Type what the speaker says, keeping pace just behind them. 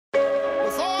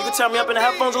can turn me up in the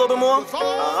headphones a little bit more?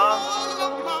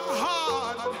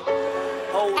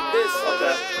 Hold this.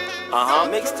 Okay.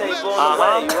 Mixtape on the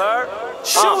way, you heard?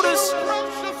 Shooters.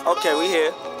 Okay, we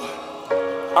here.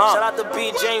 Shout out to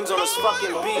B. James on this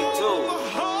fucking beat, too.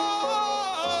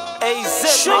 Hey,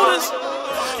 Zipp, shooters.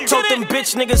 Told them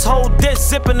bitch niggas hold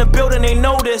this, Zipp in the building, they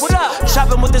know this.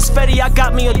 Chopping with this Fetty, I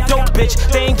got me a dope bitch.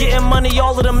 They ain't getting money,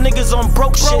 all of them niggas on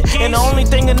broke shit. And the only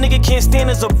thing a nigga can't stand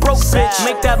is a broke bitch.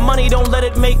 Make that money, don't let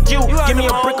it make you. Give me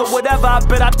a brick or whatever, I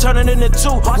bet I turn it into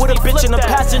two. With a bitch and a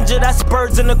passenger, that's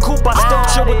birds in the coop. I still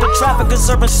chill with the traffic and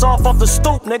serving soft off the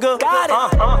stoop, nigga.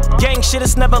 Gang shit,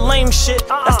 it's never lame shit.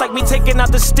 That's like me taking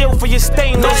out the steel for your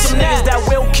stainless. Some niggas that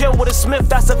will kill with a Smith,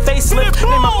 that's a facelift.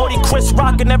 Name my 40 Chris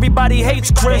Rock and everybody hates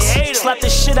Chris. Slap the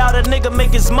shit out of nigga,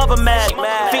 make his mother mad.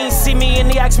 Fiends see me and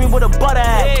he ask me where the butter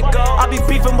at. I be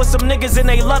beefing with some niggas and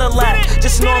they love to laugh.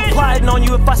 Just know I'm plotting on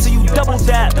you if I see you double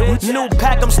that. New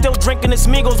pack, I'm still drinking this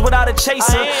Migos without a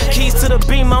chaser. Keys to the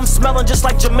beam, I'm smelling just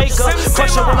like Jamaica.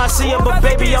 Crush her when I see her, but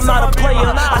baby, I'm not a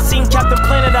player. I seen Captain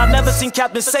Planet, I never seen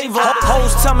Captain Save her.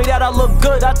 Hoes tell me that I look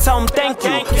good, I tell them thank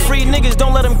you. Free niggas,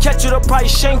 don't let them catch you, they'll probably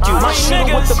shank you. My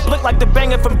shooter with the blick like the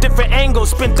banger from different angles.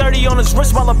 Spent 30 on his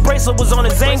wrist while a bracelet was on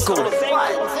his ankle.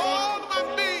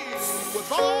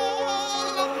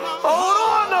 Hold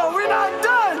on, no, we're not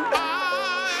done.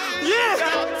 Yeah,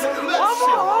 one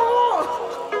more.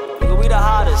 Nigga, we the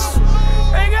hottest.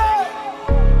 Hey,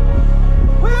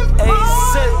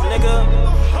 Zipp, nigga.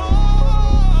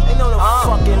 Ain't no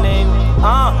fucking name.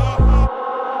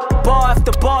 Bar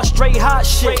after bar, straight hot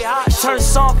shit. Turn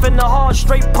soft in the hard,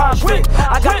 straight profit.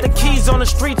 I got the keys on the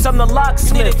streets, I'm the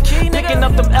locksmith. Picking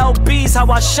up them LBs,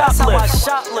 how I shoplift.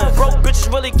 Broke bitches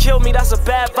really kill me, that's a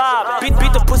bad vibe.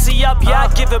 Beat the pussy up, yeah, I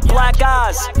give it black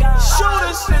eyes.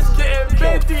 Shooters shit's getting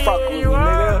 50, you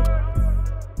heard?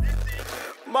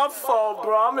 My fault,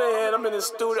 bro. I'm in the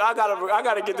studio. I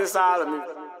gotta get this out of me.